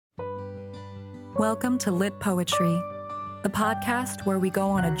Welcome to Litpoetry, the podcast where we go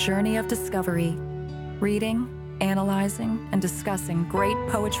on a journey of discovery, reading, analyzing, and discussing great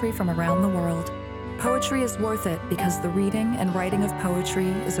poetry from around the world. Poetry is worth it because the reading and writing of poetry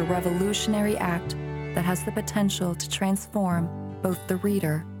is a revolutionary act that has the potential to transform both the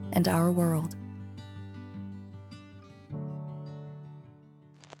reader and our world.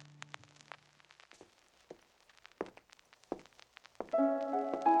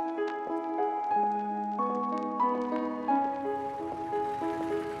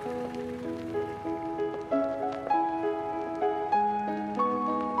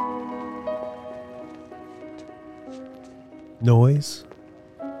 Noise,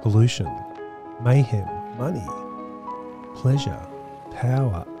 pollution, mayhem, money, pleasure,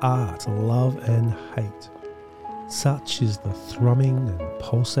 power, art, love and hate. Such is the thrumming and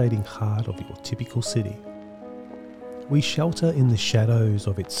pulsating heart of your typical city. We shelter in the shadows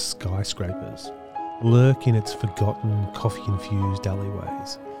of its skyscrapers, lurk in its forgotten coffee-infused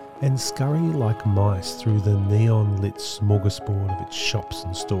alleyways, and scurry like mice through the neon-lit smorgasbord of its shops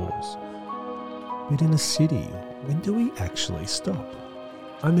and stores. But in a city, when do we actually stop?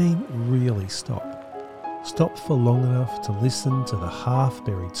 I mean, really stop. Stop for long enough to listen to the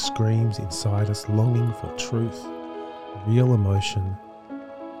half-buried screams inside us longing for truth, real emotion,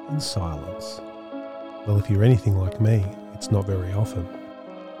 and silence. Well, if you're anything like me, it's not very often.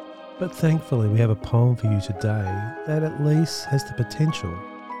 But thankfully we have a poem for you today that at least has the potential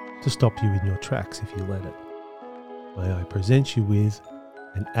to stop you in your tracks if you let it. May I present you with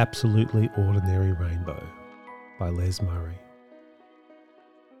An Absolutely Ordinary Rainbow by Les Murray.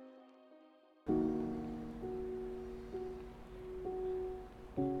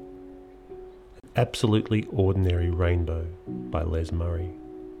 Absolutely Ordinary Rainbow by Les Murray.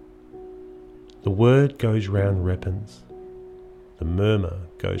 The word goes round Reppin's, the murmur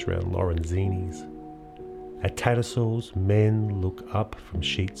goes round Lorenzini's. At Tattersalls, men look up from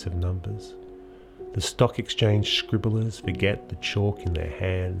sheets of numbers. The stock exchange scribblers forget the chalk in their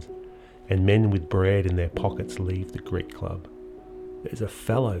hands, and men with bread in their pockets leave the Greek Club. There's a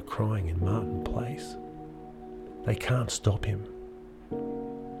fellow crying in Martin Place. They can't stop him.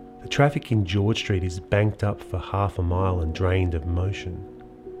 The traffic in George Street is banked up for half a mile and drained of motion.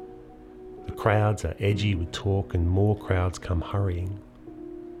 The crowds are edgy with talk and more crowds come hurrying.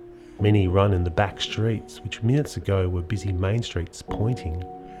 Many run in the back streets, which minutes ago were busy main streets pointing.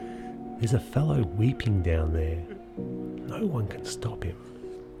 There's a fellow weeping down there. No one can stop him.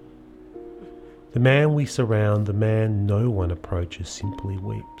 The man we surround, the man no one approaches, simply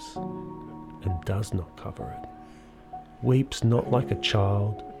weeps and does not cover it. Weeps not like a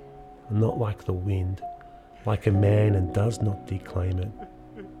child, not like the wind, like a man, and does not declaim it,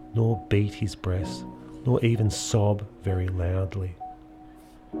 nor beat his breast, nor even sob very loudly.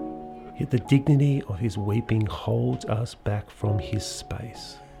 Yet the dignity of his weeping holds us back from his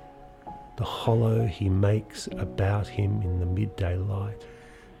space, the hollow he makes about him in the midday light,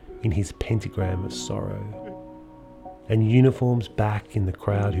 in his pentagram of sorrow, and uniforms back in the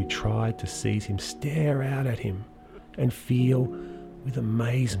crowd who tried to seize him stare out at him and feel with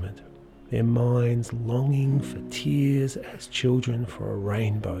amazement, their minds longing for tears as children for a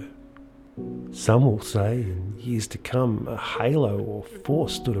rainbow. Some will say, in years to come, a halo or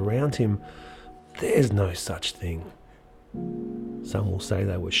force stood around him. There's no such thing. Some will say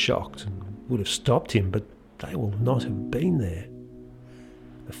they were shocked and would have stopped him, but they will not have been there.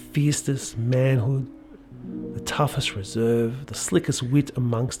 The fiercest manhood, the toughest reserve, the slickest wit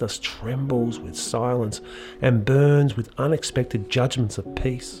amongst us trembles with silence and burns with unexpected judgments of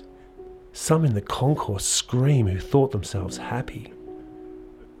peace. Some in the concourse scream who thought themselves happy.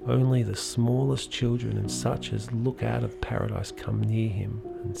 Only the smallest children and such as look out of paradise come near him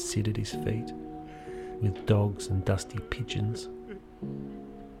and sit at his feet, with dogs and dusty pigeons.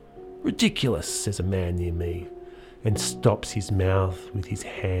 "Ridiculous," says a man near me, and stops his mouth with his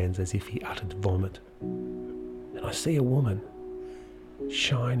hands as if he uttered vomit. And I see a woman,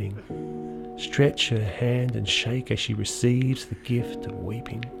 shining, stretch her hand and shake as she receives the gift of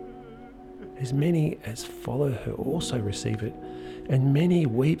weeping. As many as follow her also receive it, and many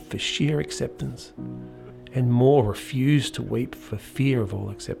weep for sheer acceptance, and more refuse to weep for fear of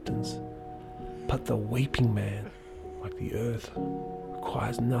all acceptance. But the weeping man, like the earth,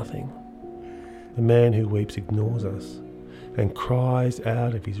 requires nothing. The man who weeps ignores us and cries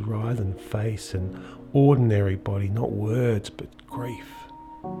out of his writhen face and ordinary body, not words but grief,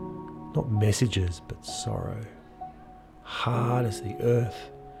 not messages but sorrow. Hard as the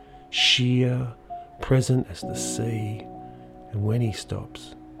earth, sheer, present as the sea, and when he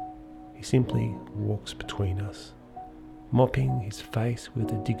stops, he simply walks between us mopping his face with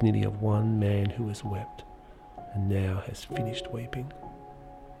the dignity of one man who has wept and now has finished weeping.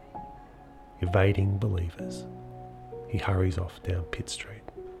 Evading believers, he hurries off down Pitt Street.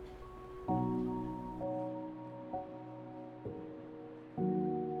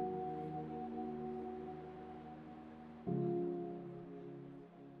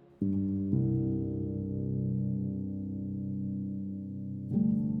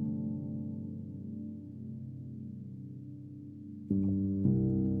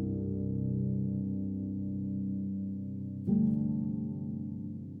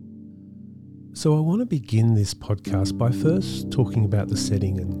 So I want to begin this podcast by first talking about the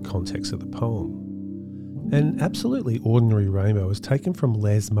setting and context of the poem. An absolutely ordinary rainbow is taken from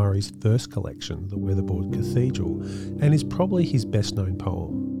Les Murray's first collection, The Weatherboard Cathedral, and is probably his best known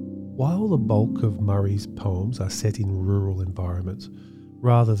poem. While the bulk of Murray's poems are set in rural environments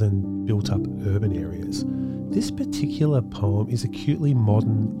rather than built-up urban areas, this particular poem is acutely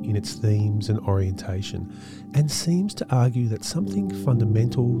modern in its themes and orientation, and seems to argue that something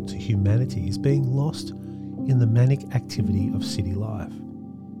fundamental to humanity is being lost in the manic activity of city life.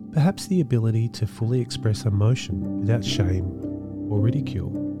 Perhaps the ability to fully express emotion without shame or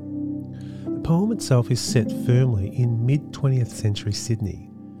ridicule. The poem itself is set firmly in mid-20th century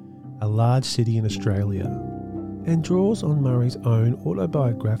Sydney, a large city in Australia, and draws on Murray's own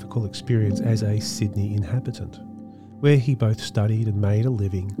autobiographical experience as a Sydney inhabitant, where he both studied and made a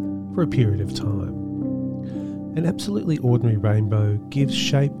living for a period of time. An absolutely ordinary rainbow gives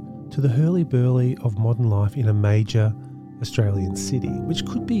shape to the hurly-burly of modern life in a major Australian city, which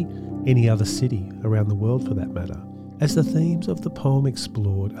could be any other city around the world for that matter, as the themes of the poem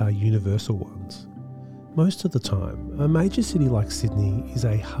explored are universal ones. Most of the time, a major city like Sydney is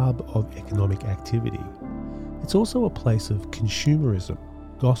a hub of economic activity. It's also a place of consumerism,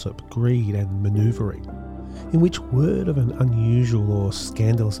 gossip, greed and manoeuvring, in which word of an unusual or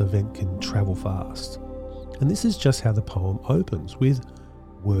scandalous event can travel fast. And this is just how the poem opens, with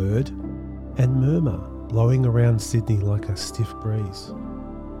word and murmur blowing around Sydney like a stiff breeze.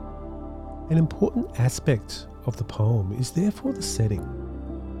 An important aspect of the poem is therefore the setting.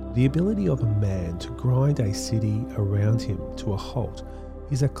 The ability of a man to grind a city around him to a halt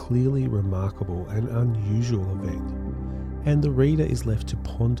is a clearly remarkable and unusual event, and the reader is left to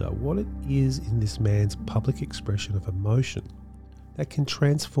ponder what it is in this man's public expression of emotion that can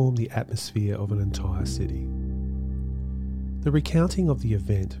transform the atmosphere of an entire city. The recounting of the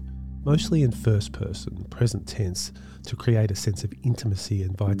event, mostly in first person, present tense, to create a sense of intimacy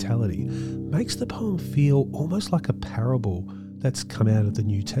and vitality, makes the poem feel almost like a parable that's come out of the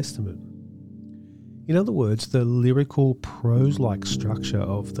New Testament. In other words, the lyrical prose-like structure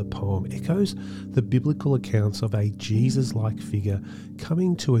of the poem echoes the biblical accounts of a Jesus-like figure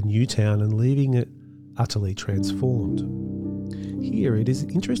coming to a new town and leaving it utterly transformed. Here, it is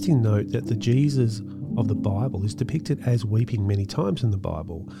interesting to note that the Jesus of the Bible is depicted as weeping many times in the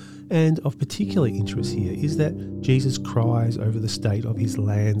Bible, and of particular interest here is that Jesus cries over the state of his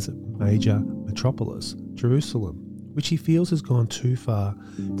land's major metropolis, Jerusalem, which he feels has gone too far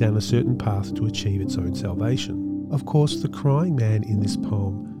down a certain path to achieve its own salvation. Of course, the crying man in this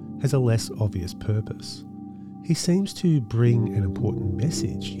poem has a less obvious purpose. He seems to bring an important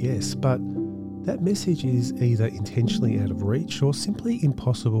message, yes, but that message is either intentionally out of reach or simply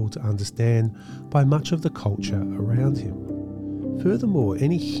impossible to understand by much of the culture around him. Furthermore,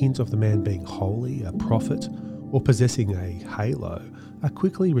 any hint of the man being holy, a prophet, or possessing a halo are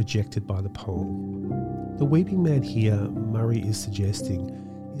quickly rejected by the poem. The weeping man here, Murray is suggesting,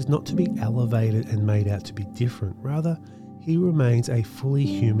 is not to be elevated and made out to be different. Rather, he remains a fully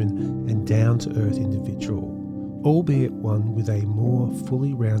human and down-to-earth individual, albeit one with a more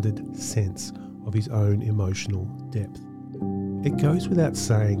fully rounded sense of his own emotional depth. It goes without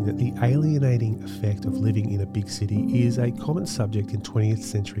saying that the alienating effect of living in a big city is a common subject in 20th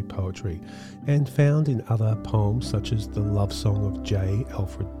century poetry and found in other poems such as The Love Song of J.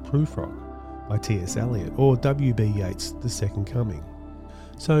 Alfred Prufrock by T.S. Eliot or W.B. Yeats' The Second Coming.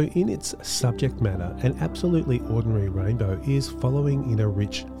 So in its subject matter, an absolutely ordinary rainbow is following in a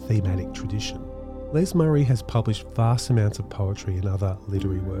rich thematic tradition. Les Murray has published vast amounts of poetry and other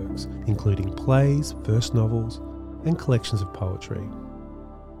literary works, including plays, verse novels, and collections of poetry.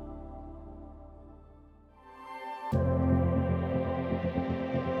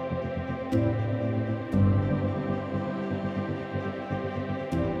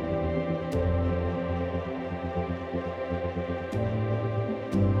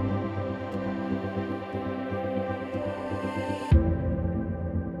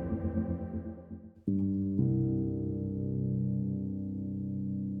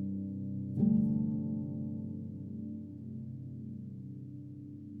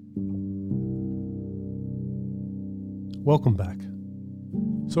 Welcome back.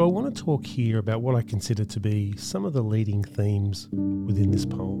 So I want to talk here about what I consider to be some of the leading themes within this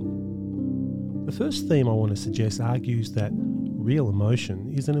poem. The first theme I want to suggest argues that real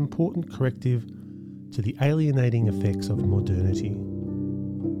emotion is an important corrective to the alienating effects of modernity.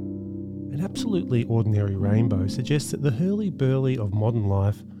 An absolutely ordinary rainbow suggests that the hurly-burly of modern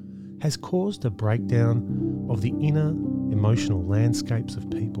life has caused a breakdown of the inner emotional landscapes of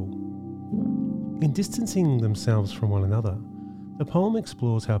people. In distancing themselves from one another, the poem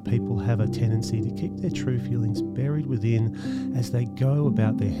explores how people have a tendency to keep their true feelings buried within as they go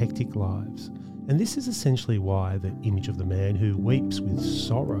about their hectic lives. And this is essentially why the image of the man who weeps with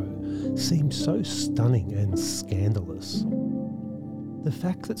sorrow seems so stunning and scandalous. The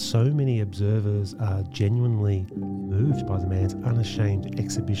fact that so many observers are genuinely moved by the man's unashamed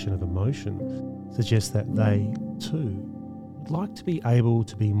exhibition of emotion suggests that they, too, would like to be able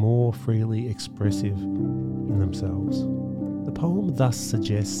to be more freely expressive in themselves. The poem thus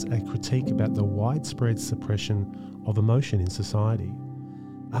suggests a critique about the widespread suppression of emotion in society,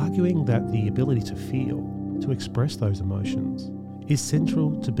 arguing that the ability to feel, to express those emotions, is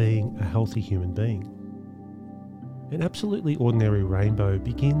central to being a healthy human being. An absolutely ordinary rainbow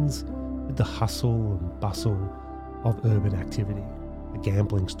begins with the hustle and bustle of urban activity, a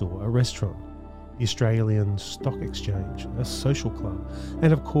gambling store, a restaurant, the Australian Stock Exchange, a social club,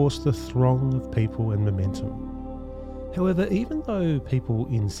 and of course the throng of people and momentum. However, even though people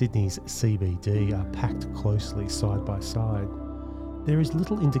in Sydney's CBD are packed closely side by side, there is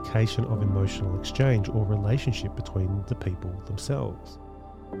little indication of emotional exchange or relationship between the people themselves.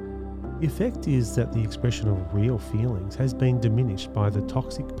 The effect is that the expression of real feelings has been diminished by the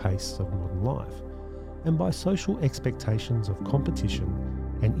toxic pace of modern life and by social expectations of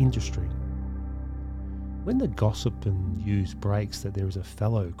competition and industry. When the gossip and news breaks that there is a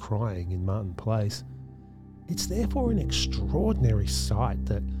fellow crying in Martin Place, it's therefore an extraordinary sight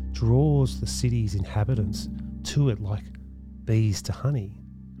that draws the city's inhabitants to it like bees to honey.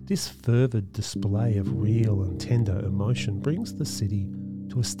 This fervid display of real and tender emotion brings the city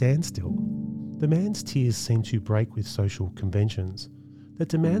to a standstill. The man's tears seem to break with social conventions that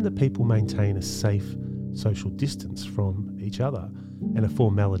demand that people maintain a safe social distance from each other and a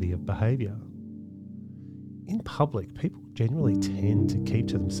formality of behaviour. In public, people generally tend to keep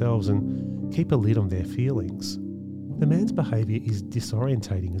to themselves and keep a lid on their feelings. The man's behaviour is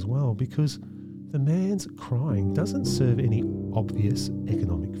disorientating as well because the man's crying doesn't serve any obvious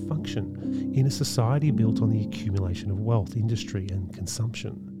economic function in a society built on the accumulation of wealth, industry and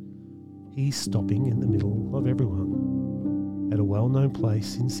consumption. He's stopping in the middle of everyone at a well-known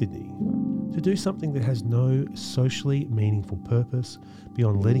place in Sydney to do something that has no socially meaningful purpose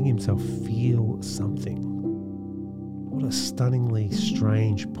beyond letting himself feel something. What a stunningly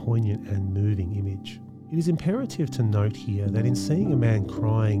strange, poignant and moving image. It is imperative to note here that in seeing a man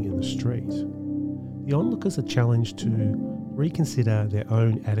crying in the street, the onlookers are challenged to reconsider their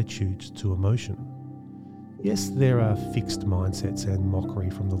own attitudes to emotion. Yes, there are fixed mindsets and mockery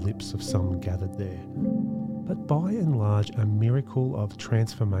from the lips of some gathered there, but by and large a miracle of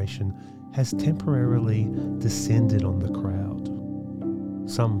transformation has temporarily descended on the crowd.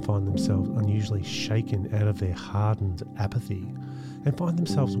 Some find themselves unusually shaken out of their hardened apathy and find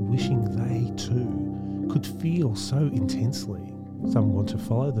themselves wishing they too could feel so intensely. Some want to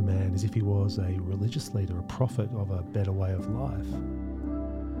follow the man as if he was a religious leader, a prophet of a better way of life.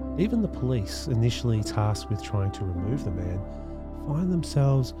 Even the police, initially tasked with trying to remove the man, find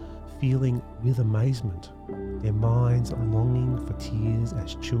themselves feeling with amazement, their minds longing for tears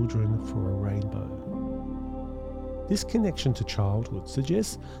as children for a rainbow. This connection to childhood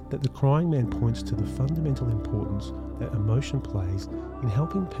suggests that the crying man points to the fundamental importance that emotion plays in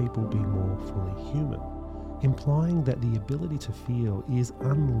helping people be more fully human, implying that the ability to feel is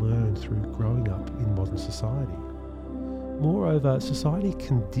unlearned through growing up in modern society. Moreover, society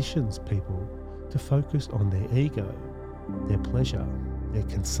conditions people to focus on their ego, their pleasure, their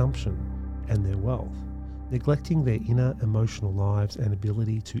consumption, and their wealth, neglecting their inner emotional lives and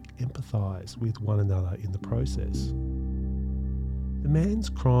ability to empathise with one another in the process. The man's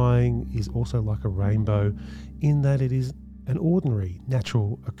crying is also like a rainbow in that it is an ordinary,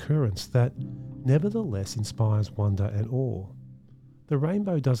 natural occurrence that nevertheless inspires wonder and awe. The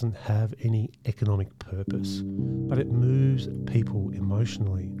rainbow doesn't have any economic purpose, but it moves people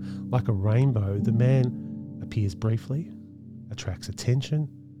emotionally. Like a rainbow, the man appears briefly, attracts attention,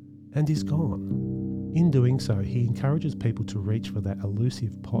 and is gone. In doing so, he encourages people to reach for that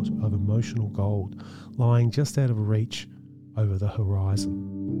elusive pot of emotional gold lying just out of reach over the horizon.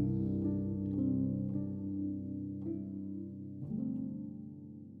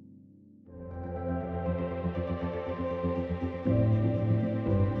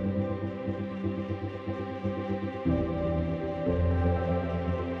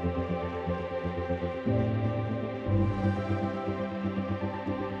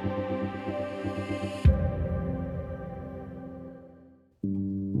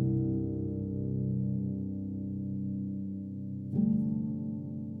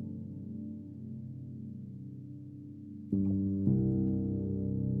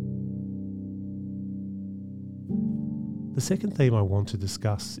 The second theme I want to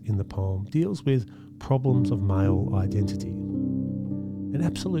discuss in the poem deals with problems of male identity. An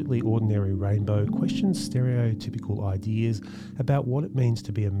absolutely ordinary rainbow questions stereotypical ideas about what it means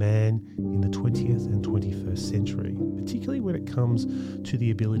to be a man in the 20th and 21st century, particularly when it comes to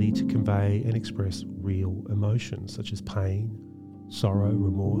the ability to convey and express real emotions such as pain, sorrow,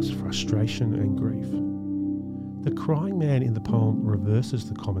 remorse, frustration, and grief. The crying man in the poem reverses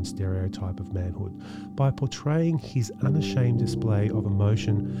the common stereotype of manhood by portraying his unashamed display of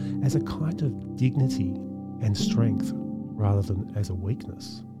emotion as a kind of dignity and strength rather than as a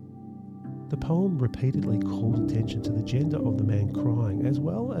weakness. The poem repeatedly calls attention to the gender of the man crying as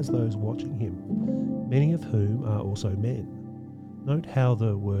well as those watching him, many of whom are also men. Note how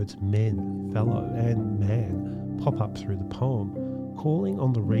the words men, fellow and man pop up through the poem, calling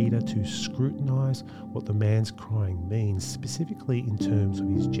on the reader to scrutinise what the man's crying means, specifically in terms of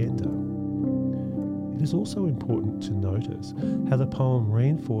his gender. It is also important to notice how the poem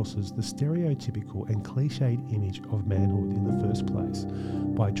reinforces the stereotypical and cliched image of manhood in the first place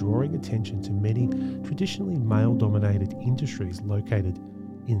by drawing attention to many traditionally male-dominated industries located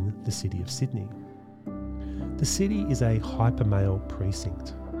in the city of Sydney. The city is a hyper-male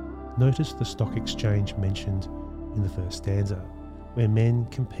precinct. Notice the stock exchange mentioned in the first stanza, where men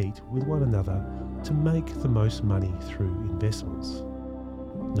compete with one another to make the most money through investments.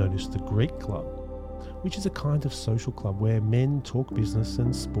 Notice the Greek Club, which is a kind of social club where men talk business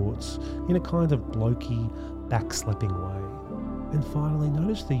and sports in a kind of blokey, backslapping way. And finally,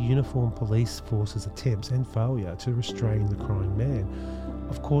 notice the uniformed police force's attempts and failure to restrain the crying man.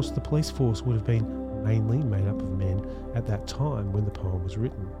 Of course, the police force would have been mainly made up of men at that time when the poem was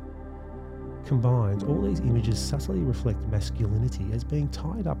written. Combined, all these images subtly reflect masculinity as being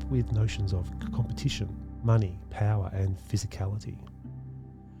tied up with notions of competition, money, power, and physicality.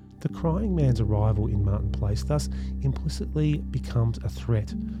 The crying man's arrival in Martin Place thus implicitly becomes a threat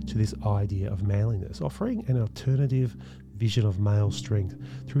to this idea of manliness, offering an alternative vision of male strength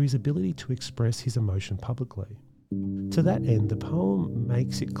through his ability to express his emotion publicly. To that end, the poem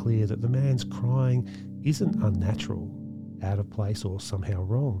makes it clear that the man's crying isn't unnatural, out of place, or somehow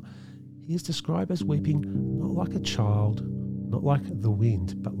wrong. He is described as weeping not like a child, not like the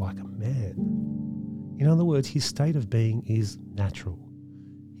wind, but like a man. In other words, his state of being is natural.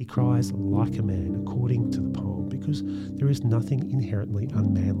 He cries like a man, according to the poem, because there is nothing inherently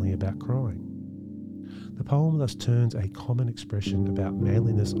unmanly about crying. The poem thus turns a common expression about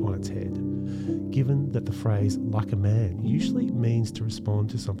manliness on its head, given that the phrase like a man usually means to respond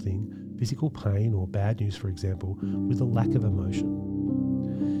to something, physical pain or bad news, for example, with a lack of emotion.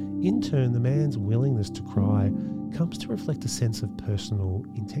 In turn, the man's willingness to cry comes to reflect a sense of personal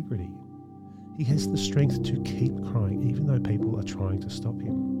integrity. He has the strength to keep crying even though people are trying to stop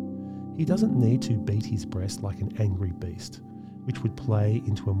him. He doesn't need to beat his breast like an angry beast, which would play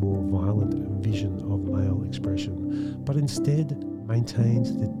into a more violent vision of male expression, but instead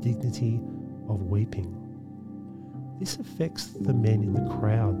maintains the dignity of weeping. This affects the men in the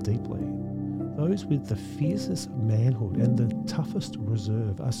crowd deeply. Those with the fiercest manhood and the toughest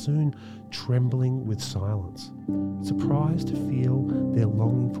reserve are soon trembling with silence, surprised to feel their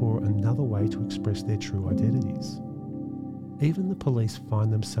longing for another way to express their true identities. Even the police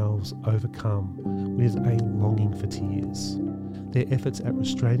find themselves overcome with a longing for tears, their efforts at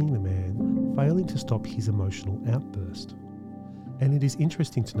restraining the man failing to stop his emotional outburst. And it is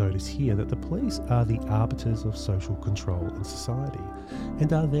interesting to notice here that the police are the arbiters of social control in society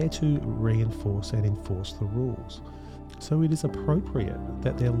and are there to reinforce and enforce the rules. So it is appropriate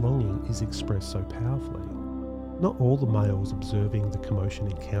that their longing is expressed so powerfully. Not all the males observing the commotion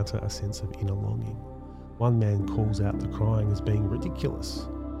encounter a sense of inner longing. One man calls out the crying as being ridiculous,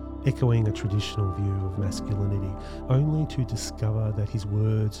 echoing a traditional view of masculinity, only to discover that his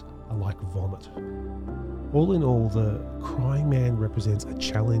words are like vomit. All in all, the crying man represents a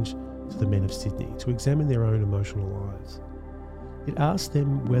challenge to the men of Sydney to examine their own emotional lives. It asks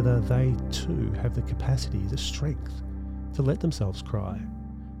them whether they too have the capacity, the strength, to let themselves cry.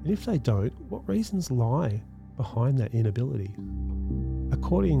 And if they don't, what reasons lie behind that inability?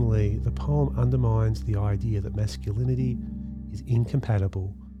 Accordingly, the poem undermines the idea that masculinity is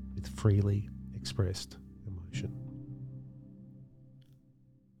incompatible with freely expressed emotion.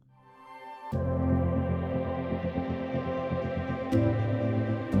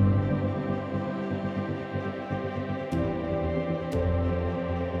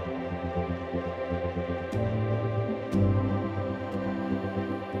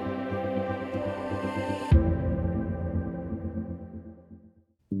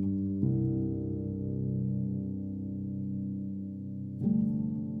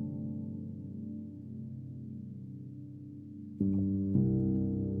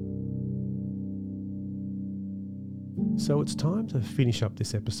 So it's time to finish up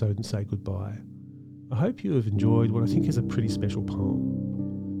this episode and say goodbye. I hope you have enjoyed what I think is a pretty special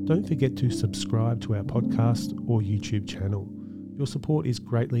poem. Don't forget to subscribe to our podcast or YouTube channel. Your support is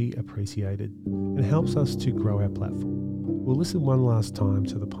greatly appreciated and helps us to grow our platform. We'll listen one last time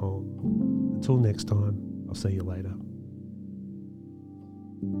to the poem. Until next time, I'll see you later.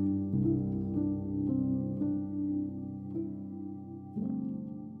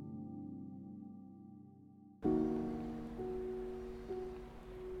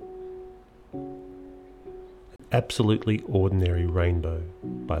 Absolutely Ordinary Rainbow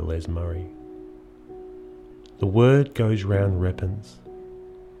by Les Murray. The word goes round Reppin's,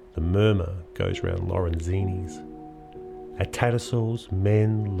 the murmur goes round Lorenzini's. At Tattersalls,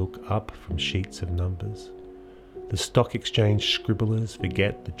 men look up from sheets of numbers. The stock exchange scribblers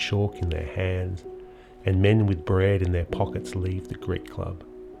forget the chalk in their hands, and men with bread in their pockets leave the Greek Club.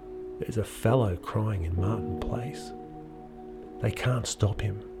 There's a fellow crying in Martin Place. They can't stop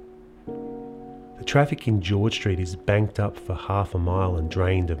him. The traffic in George Street is banked up for half a mile and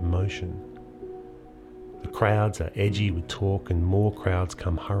drained of motion. The crowds are edgy with talk and more crowds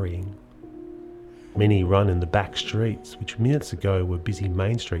come hurrying. Many run in the back streets, which minutes ago were busy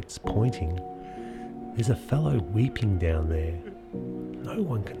main streets pointing. There's a fellow weeping down there. No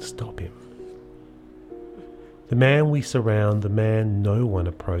one can stop him. The man we surround, the man no one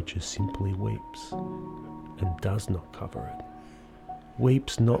approaches, simply weeps and does not cover it.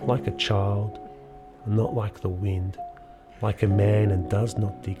 Weeps not like a child, not like the wind, like a man, and does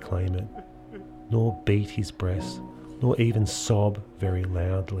not declaim it, nor beat his breast, nor even sob very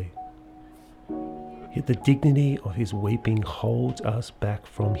loudly. Yet the dignity of his weeping holds us back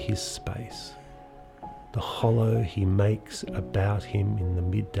from his space, the hollow he makes about him in the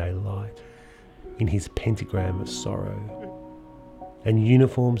midday light, in his pentagram of sorrow, and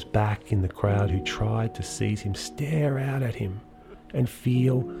uniforms back in the crowd who tried to seize him stare out at him and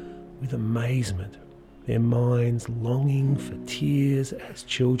feel with amazement, their minds longing for tears as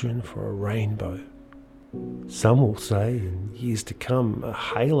children for a rainbow. Some will say, in years to come, a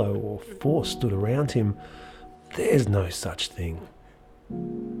halo or force stood around him. There's no such thing.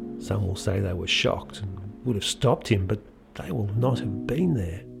 Some will say they were shocked and would have stopped him, but they will not have been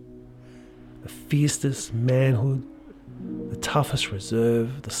there. The fiercest manhood, the toughest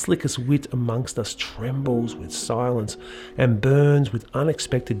reserve, the slickest wit amongst us trembles with silence and burns with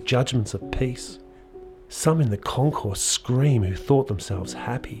unexpected judgments of peace. Some in the concourse scream who thought themselves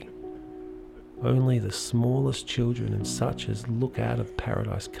happy. Only the smallest children and such as look out of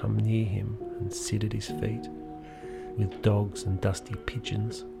paradise come near him and sit at his feet, with dogs and dusty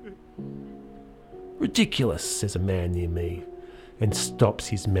pigeons. Ridiculous, says a man near me, and stops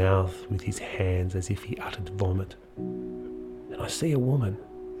his mouth with his hands as if he uttered vomit. And I see a woman,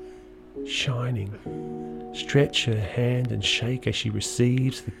 shining, stretch her hand and shake as she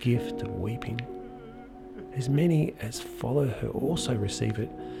receives the gift of weeping. As many as follow her also receive it,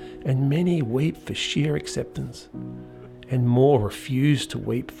 and many weep for sheer acceptance, and more refuse to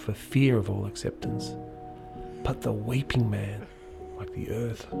weep for fear of all acceptance. But the weeping man, like the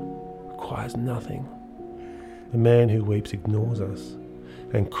earth, requires nothing. The man who weeps ignores us,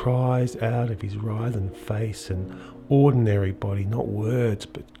 and cries out of his writhen face and ordinary body, not words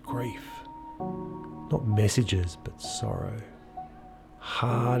but grief, not messages but sorrow,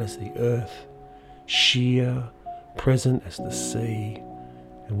 hard as the earth, sheer, present as the sea.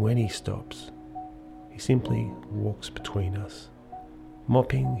 And when he stops, he simply walks between us,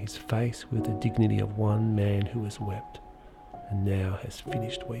 mopping his face with the dignity of one man who has wept and now has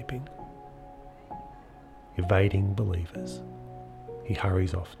finished weeping. Evading believers, he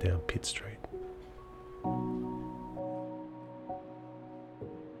hurries off down Pitt Street.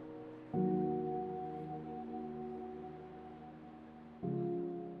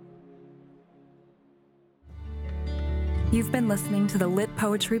 You've been listening to the Lit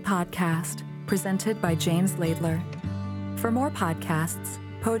Poetry Podcast, presented by James Laidler. For more podcasts,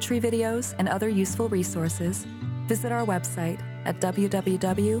 poetry videos, and other useful resources, visit our website at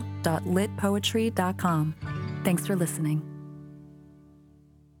www.litpoetry.com. Thanks for listening.